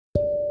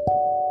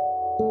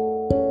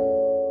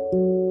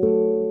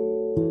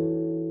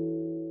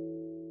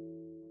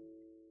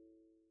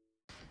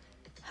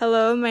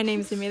Hello, my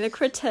name is Amelia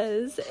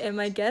Cortez, and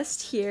my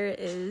guest here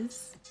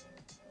is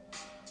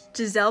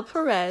Giselle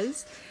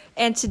Perez.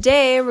 And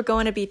today we're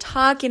going to be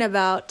talking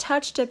about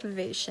touch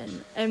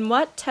deprivation. And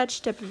what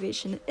touch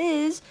deprivation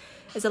is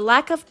a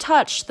lack of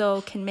touch,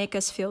 though, can make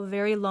us feel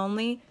very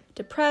lonely,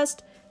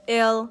 depressed,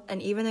 ill,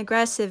 and even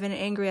aggressive and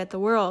angry at the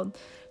world.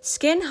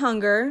 Skin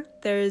hunger,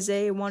 there is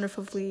a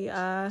wonderfully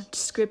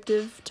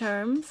descriptive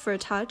term for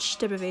touch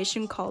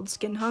deprivation called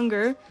skin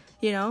hunger.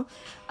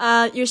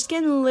 Your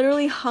skin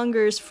literally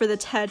hungers for the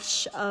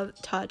touch,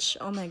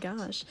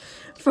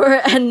 for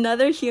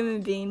another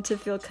human being to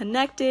feel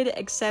connected,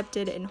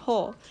 accepted, and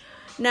whole.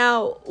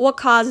 Now, what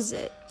causes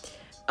it?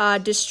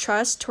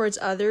 Distrust towards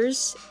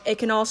others. It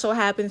can also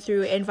happen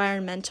through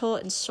environmental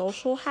and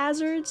social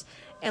hazards,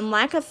 and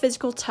lack of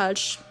physical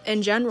touch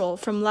in general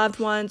from loved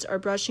ones or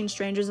brushing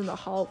strangers in the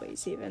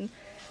hallways even.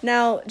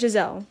 Now,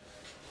 Giselle,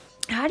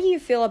 how do you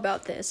feel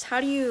about this?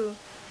 How do you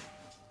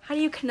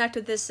connect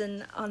with this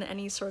on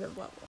any sort of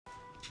level?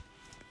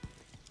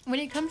 When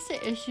it comes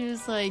to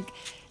issues like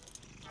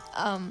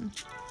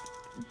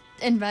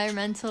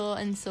environmental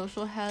and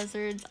social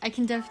hazards, I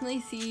can definitely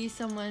see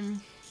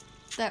someone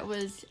that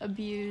was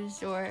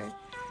abused or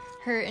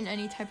hurt in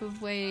any type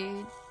of way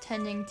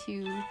tending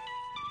to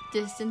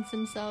distance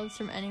themselves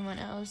from anyone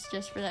else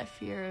just for that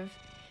fear of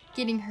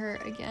getting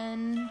hurt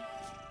again.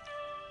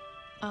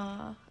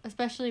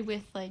 Especially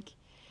with like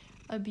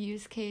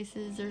abuse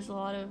cases, there's a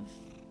lot of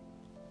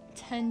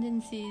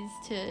tendencies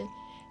to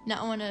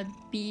not want to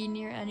be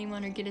near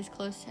anyone or get as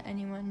close to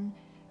anyone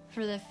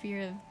for the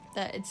fear of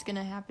that it's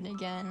gonna happen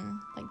again,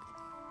 like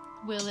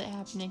will it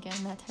happen again,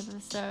 that type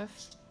of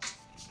stuff.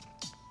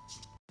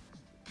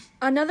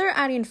 Another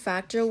adding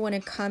factor when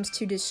it comes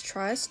to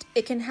distrust,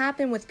 it can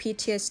happen with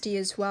PTSD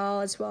as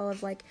well as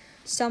like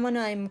someone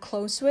I'm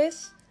close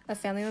with, a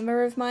family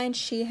member of mine,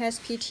 she has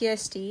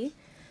PTSD.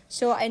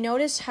 So I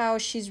notice how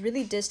she's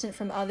really distant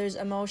from others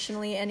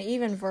emotionally and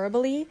even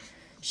verbally.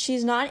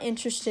 She's not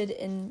interested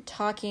in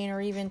talking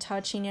or even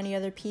touching any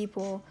other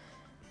people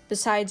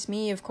besides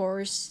me, of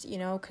course,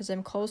 because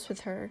I'm close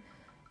with her.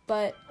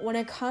 But when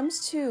it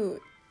comes to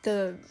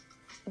the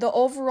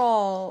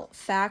overall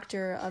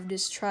factor of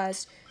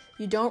distrust,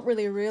 you don't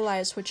really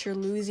realize what you're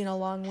losing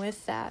along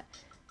with that.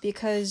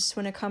 Because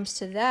when it comes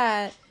to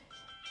that,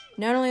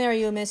 not only are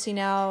you missing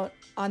out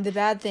on the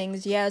bad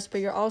things, yes, but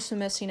you're also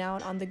missing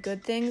out on the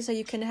good things that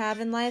you can have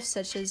in life,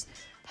 such as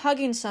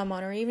hugging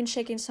someone or even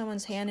shaking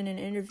someone's hand in an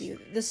interview.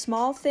 The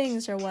small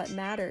things are what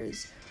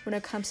matters when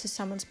it comes to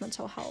someone's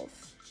mental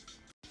health.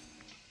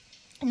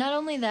 Not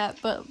only that,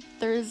 but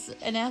there's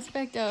an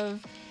aspect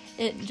of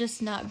it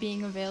just not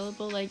being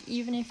available. Like,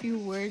 even if you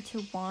were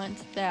to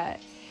want that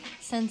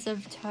sense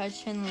of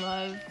touch and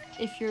love,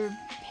 if your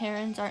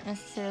parents aren't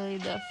necessarily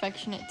the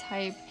affectionate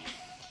type,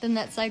 then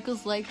that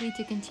cycle's likely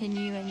to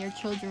continue and your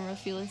children will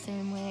feel the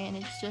same way, and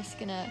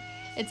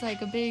it's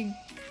like a big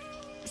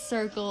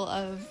circle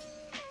of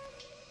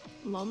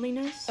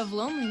loneliness,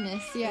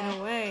 yeah, in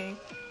a way.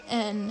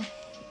 And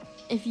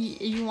if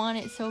you want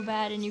it so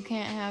bad and you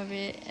can't have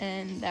it,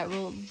 and that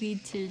will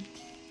lead to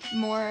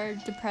more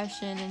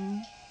depression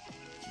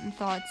and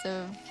thoughts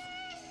of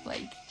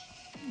like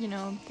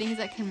things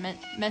that can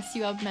mess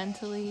you up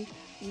mentally.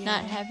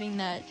 Not having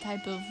that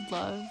type of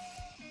love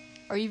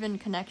or even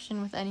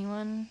connection with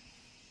anyone.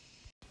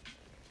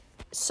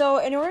 So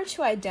in order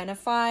to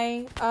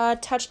identify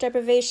touch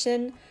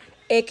deprivation,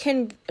 it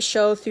can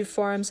show through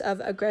forms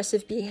of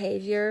aggressive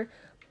behavior,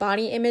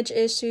 body image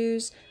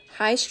issues,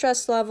 high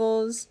stress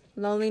levels,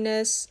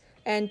 loneliness,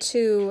 and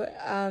to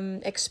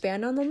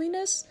expand on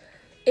loneliness,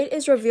 it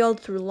is revealed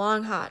through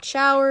long hot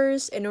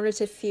showers in order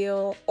to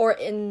feel, or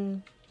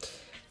in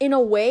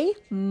a way,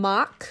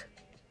 mock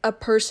a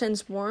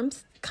person's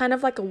warmth, kind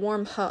of like a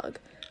warm hug,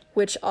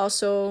 which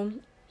also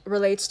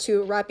relates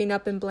to wrapping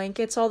up in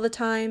blankets all the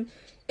time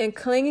and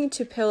clinging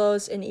to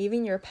pillows and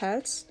even your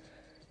pets.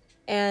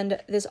 And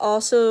this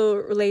also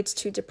relates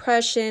to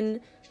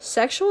depression,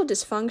 sexual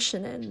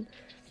dysfunction, and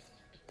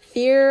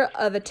fear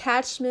of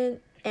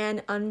attachment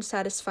and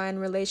unsatisfying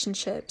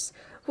relationships,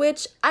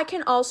 which I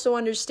can also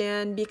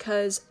understand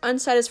because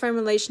unsatisfying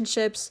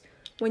relationships,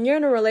 when you're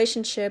in a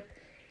relationship,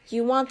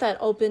 you want that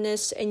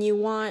openness and you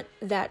want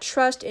that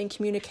trust and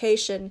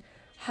communication.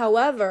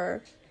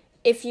 However,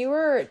 if you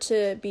were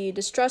to be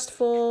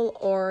distrustful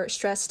or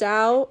stressed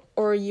out,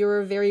 or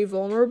you're very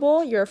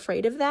vulnerable, you're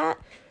afraid of that,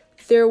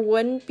 there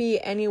wouldn't be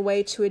any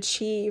way to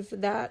achieve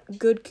that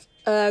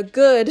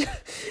good,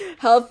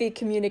 healthy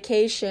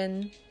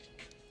communication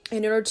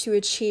in order to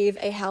achieve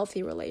a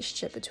healthy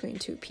relationship between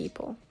two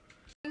people.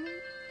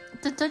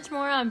 To touch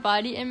more on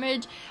body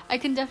image, I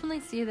can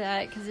definitely see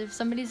that, because if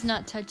somebody's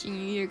not touching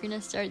you, you're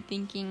gonna start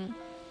thinking,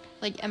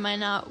 like, am I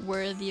not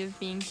worthy of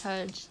being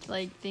touched?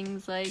 Like,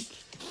 things like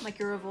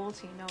you're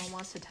revolting, no one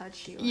wants to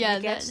touch you. Yeah,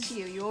 it gets to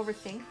you. You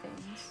overthink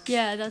things.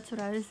 Yeah, that's what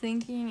I was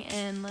thinking,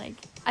 and, like,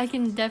 I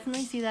can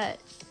definitely see that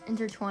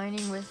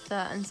intertwining with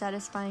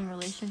unsatisfying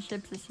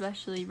relationships,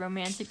 especially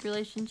romantic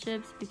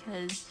relationships,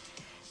 because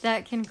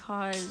that can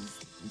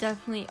cause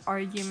definitely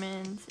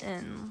arguments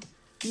and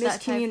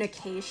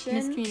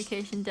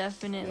Miscommunication,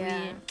 definitely.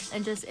 Yeah.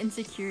 And just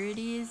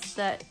insecurities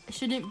that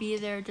shouldn't be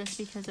there just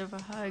because of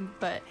a hug,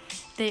 but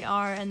they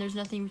are, and there's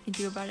nothing we can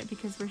do about it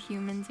because we're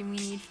humans and we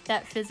need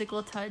that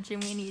physical touch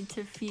and we need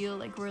to feel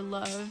like we're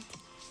loved.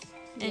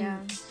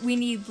 And we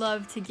need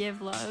love to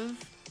give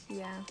love.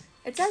 Yeah.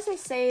 It's as they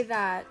say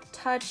that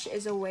touch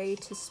is a way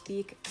to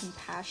speak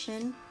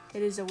compassion.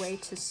 It is a way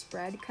to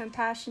spread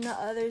compassion to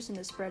others and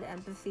to spread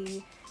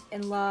empathy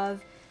and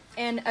love.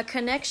 And a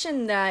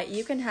connection that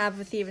you can have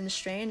with even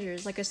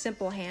strangers, like a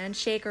simple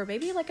handshake or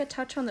maybe like a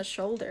touch on the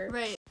shoulder.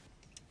 Right.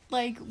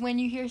 Like when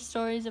you hear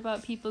stories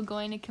about people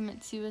going to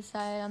commit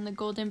suicide on the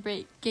Golden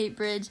Gate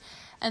Bridge,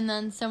 and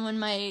then someone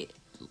might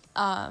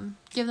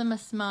give them a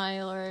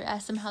smile or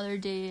ask them how their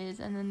day is,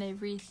 and then they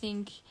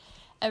rethink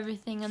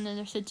everything under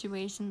their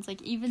situations.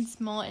 Like even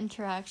small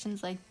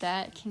interactions like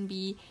that can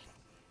be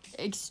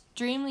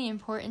extremely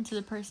important to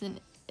the person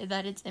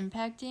that it's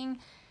impacting,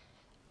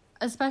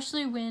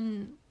 especially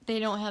when they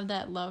don't have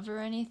that love or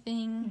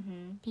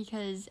anything,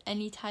 because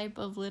any type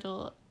of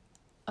little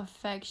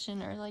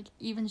affection or like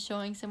even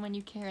showing someone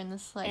you care in the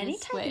slightest any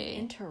type way. of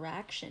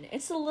interaction,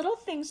 it's the little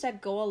things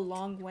that go a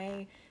long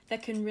way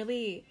that can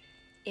really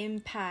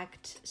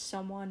impact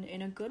someone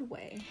in a good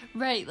way.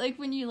 Right, like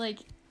when you like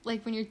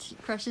when your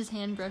crush's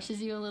hand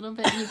brushes you a little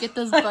bit and you get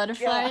those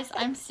butterflies.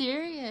 God. I'm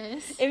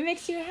serious. It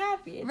makes you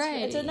happy.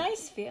 Right. It's a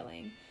nice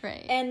feeling.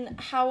 Right. And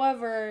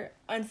however,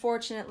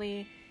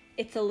 unfortunately,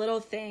 it's the little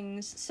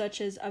things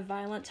such as a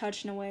violent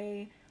touch in a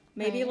way,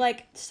 maybe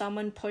like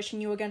someone pushing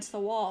you against the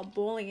wall,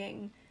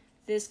 bullying.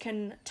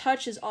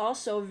 Touch is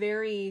also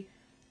very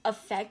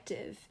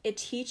effective. It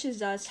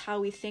teaches us how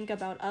we think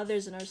about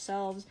others and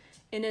ourselves,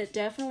 and it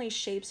definitely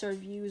shapes our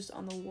views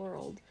on the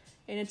world.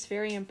 And it's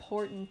very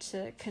important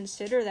to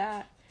consider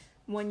that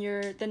when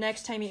the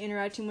next time you're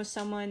interacting with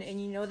someone and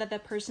you know that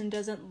that person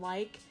doesn't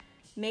like,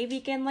 maybe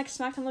you can like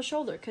smack on the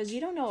shoulder, because you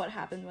don't know what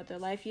happened with their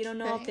life. You don't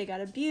know if they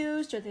got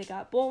abused or they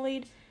got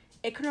bullied.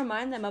 It can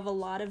remind them of a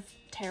lot of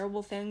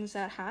terrible things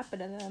that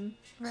happened to them.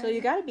 So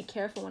you got to be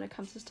careful when it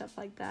comes to stuff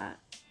like that.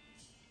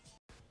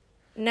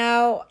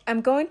 Now,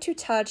 I'm going to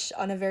touch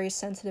on a very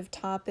sensitive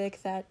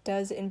topic that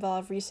does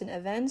involve recent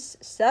events,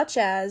 such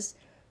as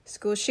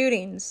school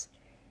shootings.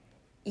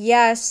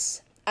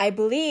 Yes, I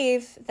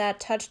believe that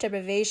touch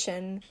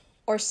deprivation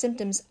or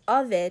symptoms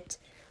of it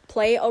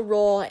play a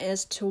role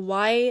as to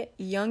why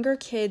younger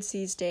kids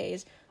these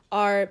days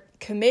are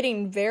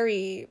committing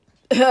very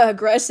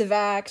aggressive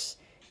acts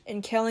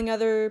and killing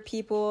other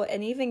people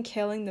and even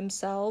killing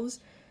themselves,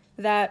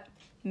 that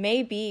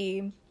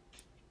maybe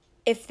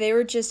if they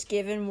were just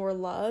given more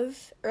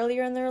love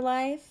earlier in their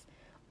life,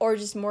 or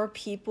just more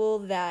people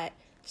that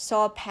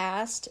saw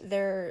past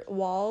their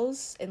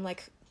walls and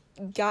like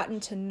gotten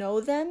to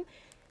know them,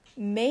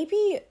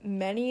 maybe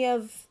many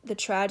of the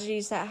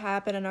tragedies that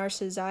happen in our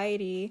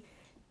society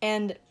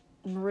and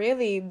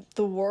really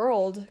the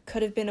world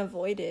could have been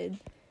avoided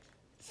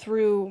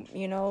through,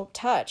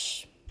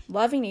 touch,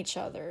 loving each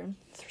other,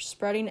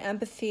 spreading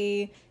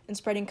empathy and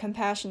spreading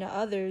compassion to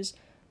others,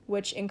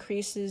 which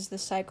increases the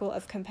cycle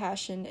of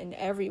compassion in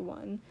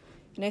everyone.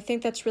 And I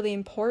think that's really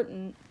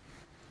important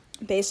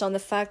based on the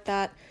fact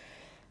that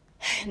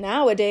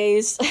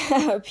nowadays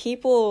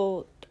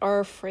people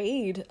are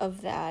afraid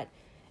of that.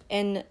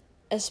 And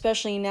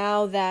especially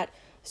now that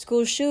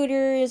school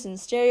shooters and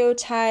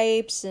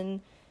stereotypes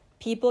and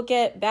people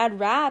get bad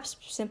raps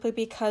simply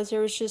because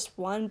there was just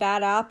one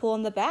bad apple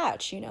in the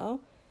batch, And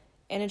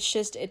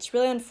it's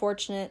really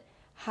unfortunate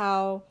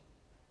how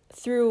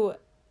through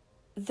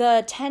the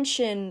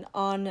attention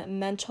on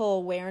mental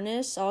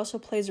awareness also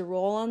plays a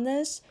role on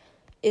this,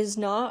 is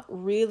not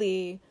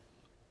really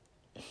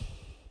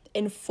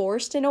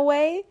enforced in a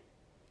way,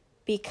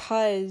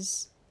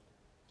 because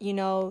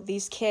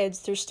these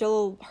kids, they're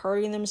still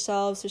hurting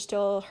themselves, they're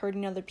still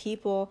hurting other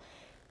people.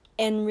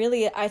 And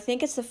really, I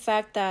think it's the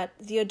fact that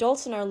the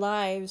adults in our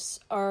lives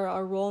are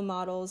our role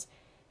models,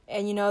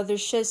 and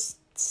there's just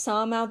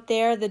some out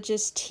there that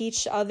just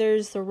teach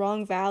others the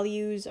wrong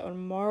values or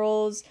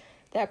morals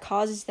that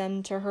causes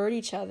them to hurt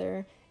each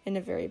other in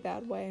a very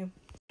bad way.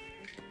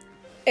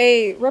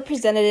 A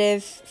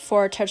representative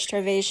for touch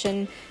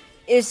deprivation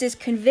is this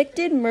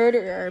convicted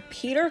murderer,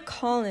 Peter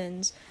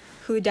Collins,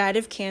 who died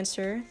of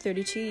cancer,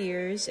 32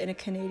 years, in a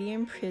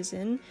Canadian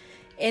prison.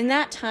 In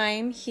that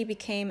time, he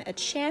became a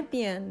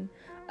champion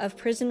of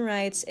prison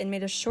rights and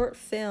made a short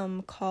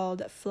film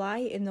called Fly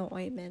in the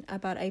Ointment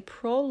about a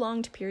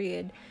prolonged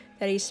period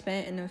that he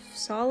spent in a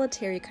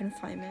solitary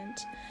confinement.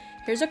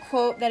 Here's a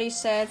quote that he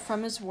said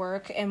from his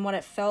work and what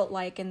it felt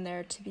like in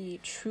there to be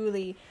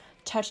truly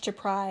touch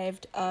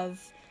deprived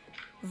of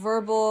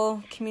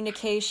verbal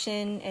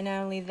communication, and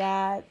not only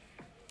that,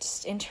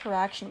 just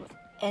interaction with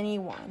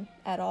anyone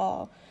at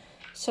all.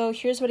 So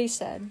here's what he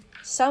said.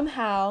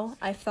 Somehow,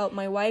 I felt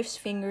my wife's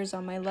fingers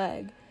on my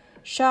leg.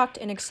 Shocked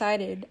and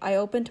excited, I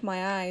opened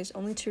my eyes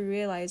only to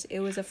realize it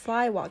was a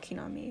fly walking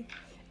on me.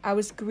 I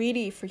was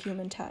greedy for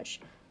human touch,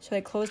 so I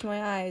closed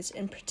my eyes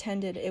and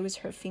pretended it was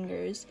her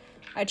fingers.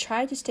 I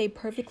tried to stay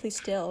perfectly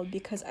still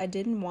because I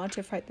didn't want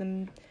to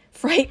frighten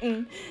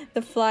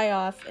the fly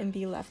off and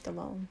be left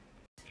alone.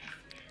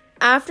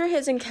 After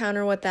his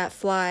encounter with that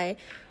fly,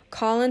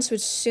 Collins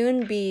would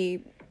soon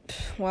be,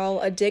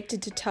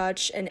 addicted to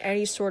touch in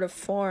any sort of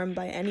form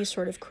by any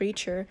sort of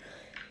creature.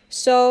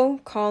 So,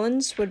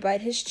 Collins would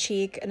bite his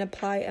cheek and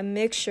apply a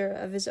mixture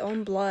of his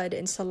own blood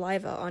and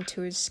saliva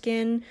onto his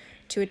skin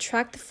to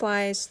attract the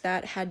flies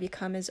that had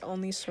become his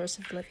only source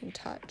of living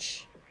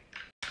touch.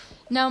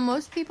 Now,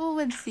 most people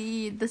would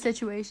see the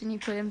situation he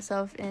put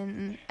himself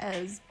in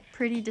as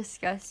pretty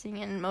disgusting,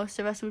 and most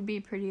of us would be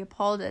pretty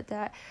appalled at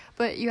that.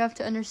 But you have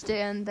to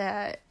understand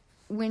that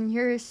when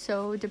you're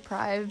so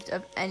deprived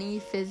of any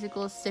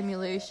physical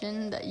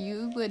stimulation that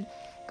you would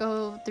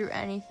go through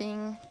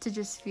anything to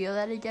just feel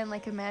that again.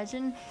 Like,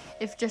 imagine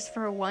if just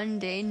for one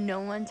day no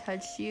one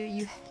touched you,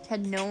 you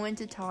had no one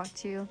to talk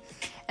to,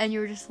 and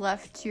you were just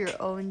left to your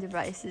own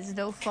devices.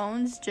 No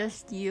phones,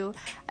 just you.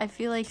 I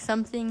feel like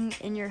something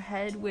in your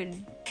head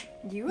would...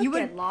 You would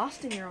get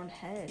lost in your own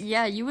head.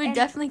 Yeah, you would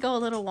definitely go a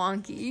little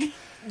wonky.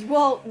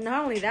 Well,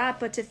 not only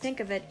that, but to think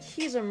of it,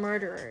 he's a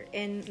murderer,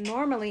 and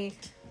normally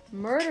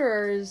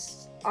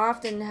murderers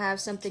often have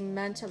something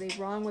mentally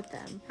wrong with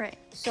them. Right.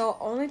 So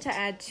only to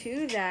add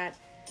to that,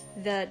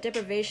 the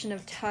deprivation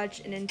of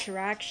touch and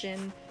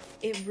interaction,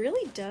 it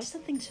really does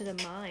something to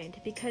the mind,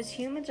 because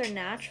humans are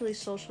naturally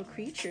social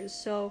creatures.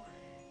 So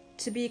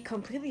to be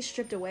completely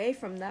stripped away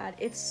from that,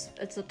 it's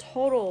a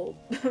total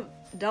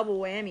double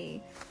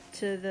whammy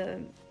to the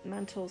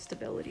mental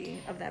stability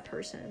of that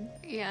person.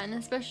 Yeah, and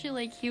especially,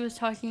 like, he was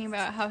talking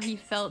about how he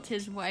felt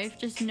his wife,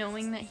 just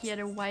knowing that he had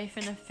a wife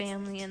and a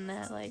family, and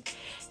that, like,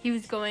 he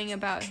was going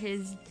about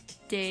his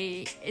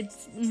day.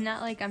 It's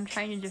not like I'm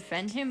trying to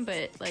defend him,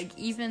 but, like,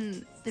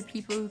 even the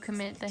people who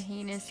commit the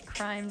heinous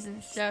crimes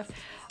and stuff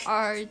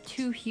are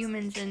two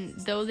humans, and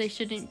though they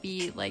shouldn't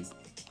be, like,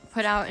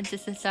 put out into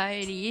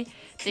society,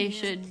 they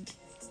should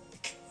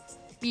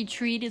be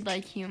treated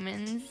like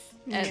humans,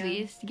 at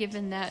least,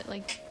 given that,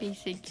 like,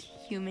 basic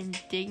human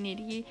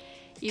dignity,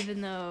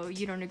 even though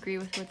you don't agree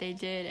with what they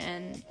did,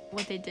 and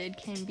what they did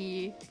can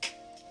be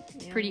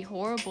pretty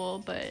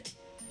horrible, but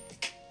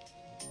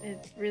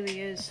it really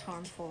is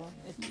harmful.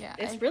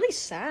 It's I really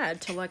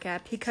sad to look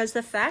at, because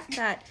the fact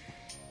that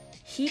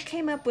he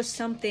came up with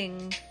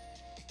something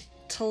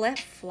to let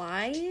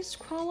flies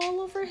crawl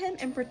all over him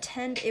and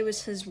pretend it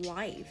was his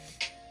wife.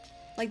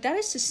 Like, that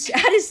is the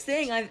saddest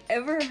thing I've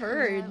ever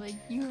heard. Yeah, like,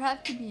 you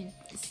have to be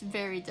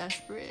very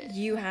desperate.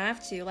 You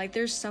have to. Like,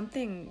 there's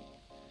something...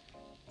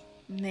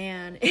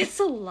 Man, it's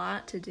a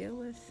lot to deal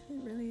with. It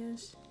really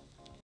is.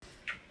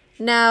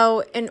 Now,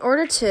 in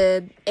order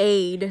to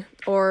aid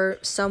or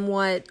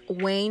somewhat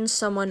wane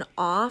someone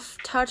off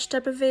touch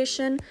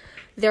deprivation,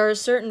 there are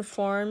certain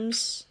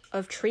forms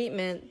of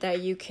treatment that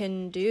you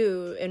can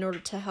do in order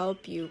to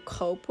help you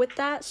cope with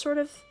that sort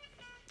of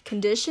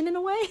condition in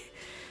a way.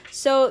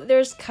 So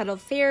there's cuddle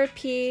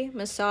therapy,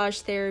 massage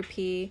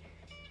therapy,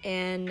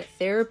 and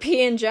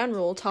therapy in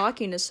general,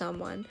 talking to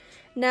someone.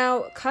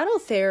 Now, cuddle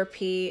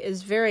therapy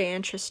is very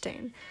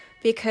interesting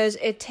because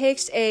it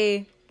takes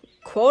a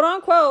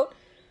quote-unquote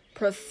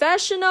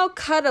professional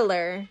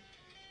cuddler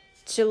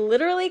to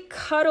literally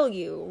cuddle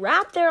you,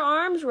 wrap their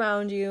arms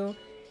around you,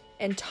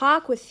 and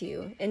talk with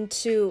you, and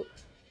to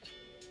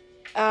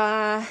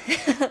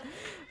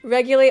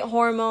regulate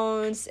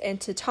hormones,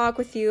 and to talk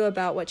with you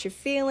about what you're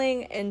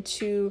feeling, and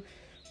to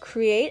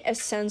create a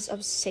sense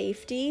of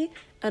safety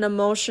and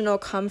emotional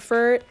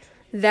comfort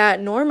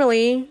that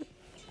normally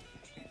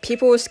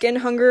people with skin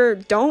hunger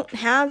don't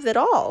have at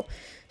all.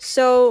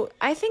 So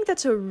I think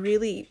that's a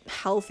really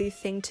healthy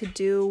thing to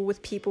do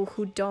with people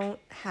who don't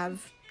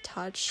have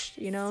touch,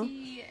 you know?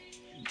 See,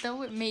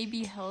 though it may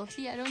be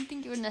healthy, I don't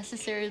think it would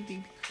necessarily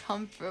be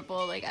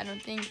comfortable. Like, I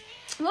don't think...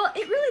 Well,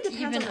 it really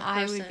depends even on the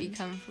I person. would be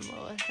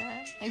comfortable with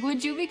that. Like,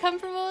 would you be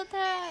comfortable with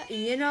that?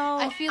 You know,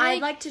 I feel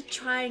I'd like to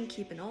try and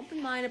keep an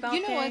open mind about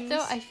things. You know what,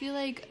 though? I feel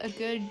like a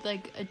good,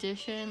 like,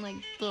 addition, like,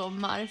 little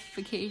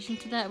modification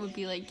to that would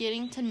be, like,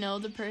 getting to know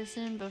the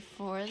person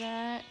before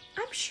that.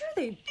 I'm sure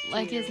they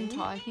like, isn't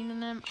talking to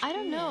them. I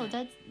don't know.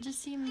 That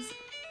just seems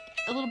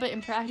a little bit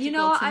impractical to me.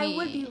 I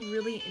would be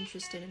really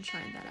interested in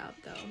trying that out,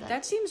 though.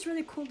 That seems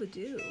really cool to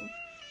do.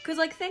 Because,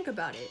 like, think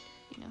about it.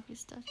 You know who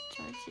stuff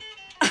drives you.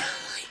 Oh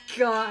my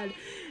god.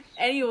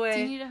 Anyway. Do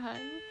you need a hug?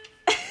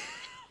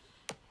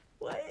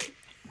 What?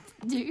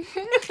 Do you?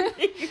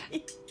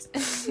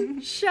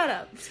 Shut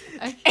up.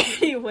 Okay.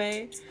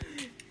 Anyway.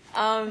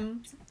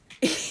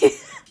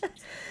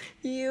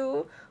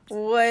 You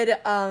would,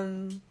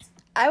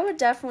 I would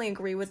definitely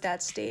agree with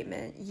that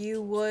statement.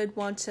 You would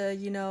want to,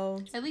 you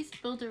know... At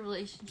least build a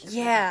relationship with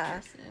yeah.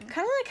 that person.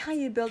 Kind of like how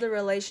you build a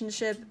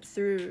relationship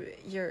through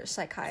your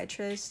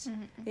psychiatrist.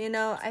 Mm-hmm. You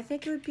know, I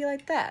think it would be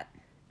like that.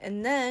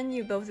 And then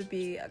you both would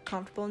be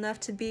comfortable enough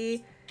to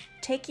be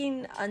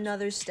taking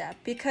another step.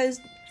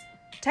 Because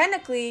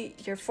technically,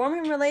 you're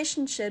forming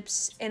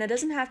relationships, and it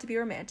doesn't have to be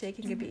romantic.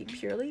 It can be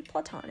purely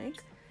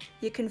platonic.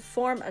 You can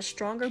form a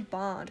stronger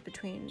bond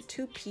between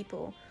two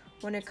people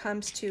when it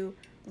comes to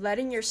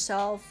letting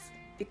yourself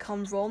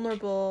become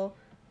vulnerable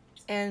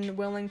and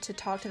willing to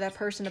talk to that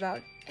person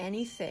about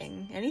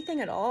anything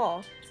at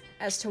all,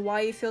 as to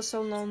why you feel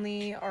so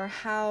lonely, or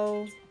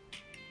how,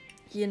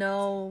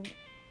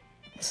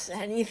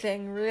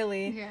 anything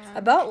really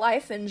about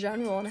life in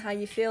general, and how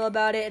you feel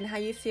about it, and how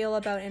you feel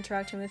about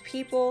interacting with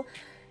people,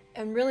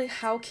 and really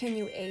how can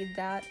you aid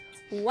that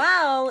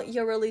while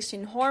you're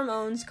releasing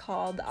hormones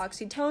called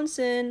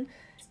oxytocin,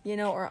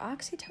 or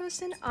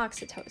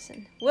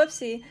oxytocin,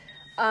 whoopsie,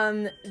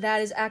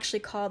 that is actually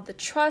called the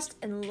trust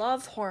and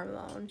love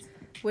hormone,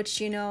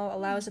 which,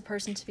 allows a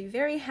person to be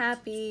very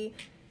happy,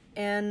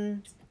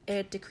 and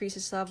it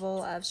decreases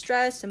level of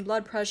stress and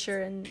blood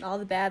pressure and all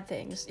the bad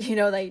things,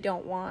 that you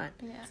don't want.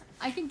 Yeah.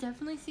 I can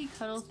definitely see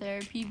cuddle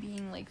therapy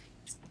being,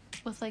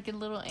 with, a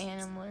little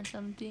animal or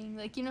something.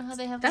 How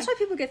they have, That's why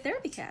people get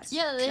therapy cats.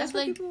 Yeah, they have,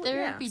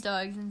 therapy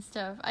dogs and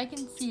stuff. I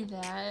can see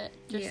that,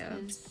 just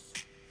because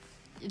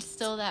it's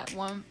still that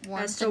warmth.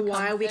 As to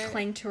why we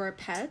cling to our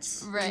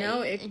pets. Right,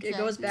 exactly. It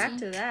goes back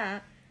to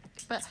that.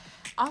 But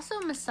also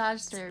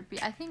massage therapy.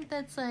 I think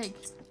that's, a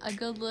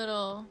good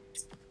little...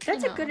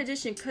 That's a good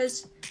addition,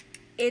 because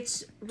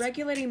it's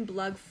regulating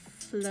blood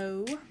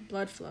flow.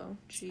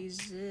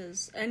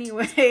 Jesus.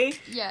 Anyway.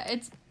 Yeah,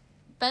 it's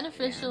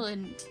beneficial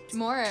in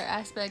more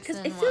aspects than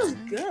one. Because it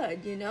feels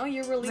good,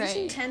 You're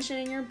releasing tension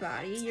in your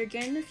body. You're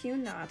getting a few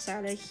knots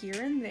out of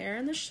here and there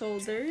in the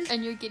shoulders.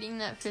 And you're getting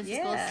that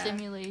physical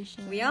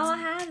stimulation. We all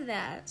have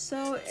that.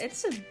 So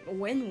it's a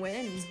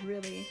win-win,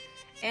 really.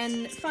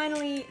 And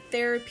finally,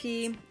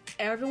 therapy.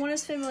 Everyone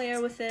is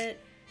familiar with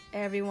it.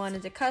 Everyone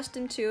is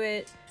accustomed to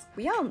it.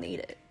 We all need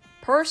it.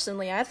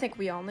 Personally, I think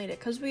we all need it,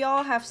 because we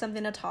all have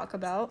something to talk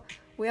about.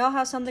 We all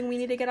have something we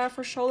need to get off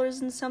our shoulders,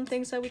 and some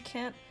things that we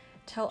can't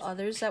tell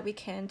others that we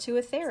can to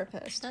a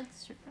therapist.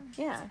 That's true.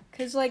 Yeah,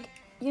 because,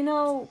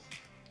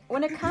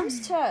 when it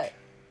comes to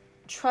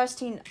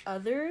trusting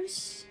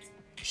others,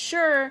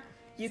 sure,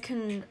 you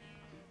can...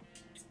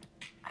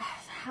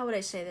 How would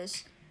I say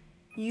this?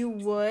 You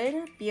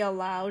would be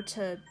allowed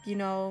to,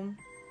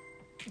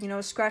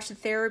 scratch the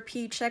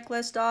therapy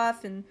checklist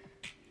off and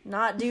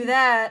not do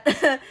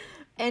that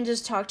and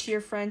just talk to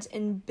your friends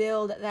and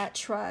build that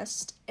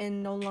trust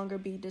and no longer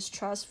be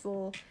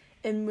distrustful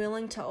and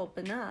willing to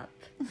open up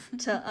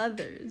to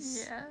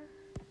others. Yeah.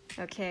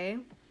 Okay?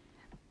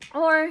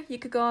 Or you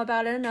could go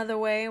about it another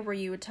way, where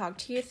you would talk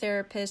to your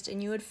therapist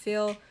and you would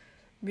feel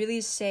really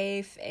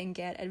safe and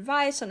get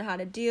advice on how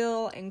to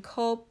deal and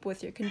cope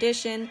with your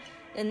condition,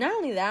 and not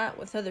only that,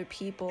 with other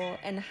people,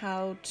 and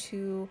how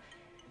to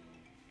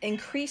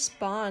increase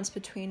bonds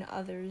between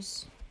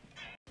others.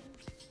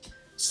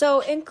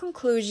 So, in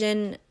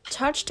conclusion,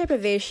 touch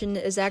deprivation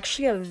is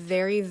actually a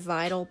very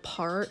vital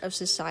part of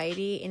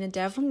society, and it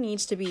definitely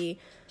needs to be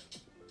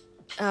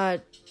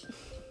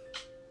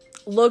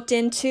looked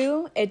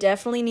into. It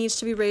definitely needs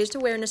to be raised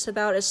awareness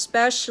about,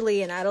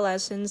 especially in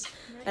adolescence,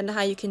 and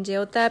how you can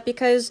deal with that,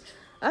 because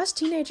us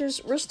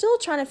teenagers, we're still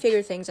trying to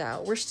figure things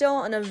out. We're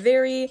still in a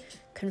very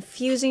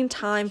confusing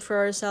time for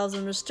ourselves,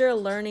 and we're still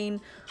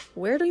learning,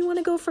 where do we want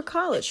to go for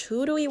college?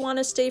 Who do we want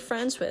to stay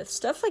friends with?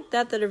 Stuff like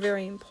that are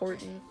very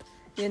important.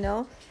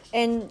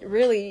 And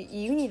really,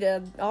 you need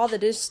all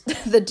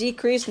the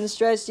decrease in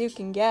stress you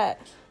can get,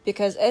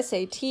 because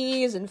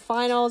SATs and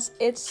finals,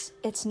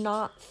 it's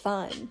not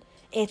fun.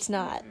 It's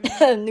not.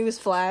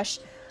 Newsflash.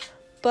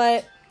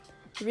 But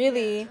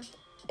really,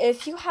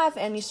 if you have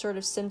any sort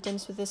of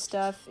symptoms with this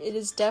stuff, it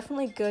is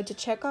definitely good to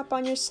check up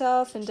on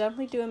yourself and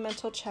definitely do a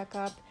mental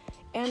checkup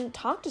and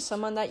talk to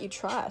someone that you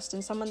trust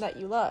and someone that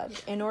you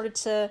love in order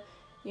to,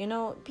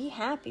 be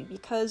happy,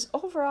 because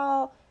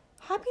overall,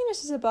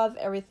 happiness is above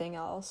everything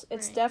else.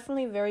 It's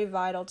definitely very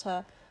vital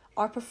to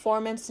our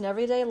performance in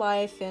everyday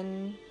life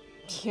and,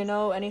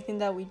 anything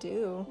that we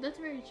do. That's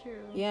very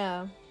true.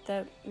 Yeah,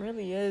 that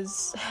really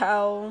is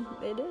how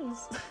it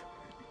is.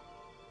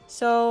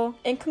 So,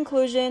 in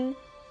conclusion,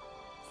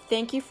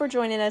 thank you for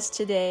joining us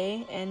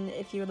today. And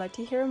if you would like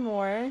to hear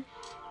more,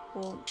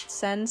 we'll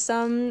send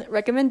some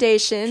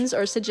recommendations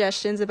or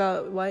suggestions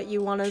about what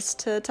you want us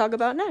to talk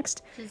about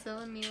next. Giselle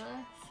and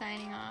Mila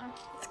signing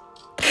off.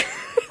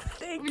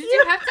 Thank Did you.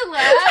 you have to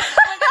laugh?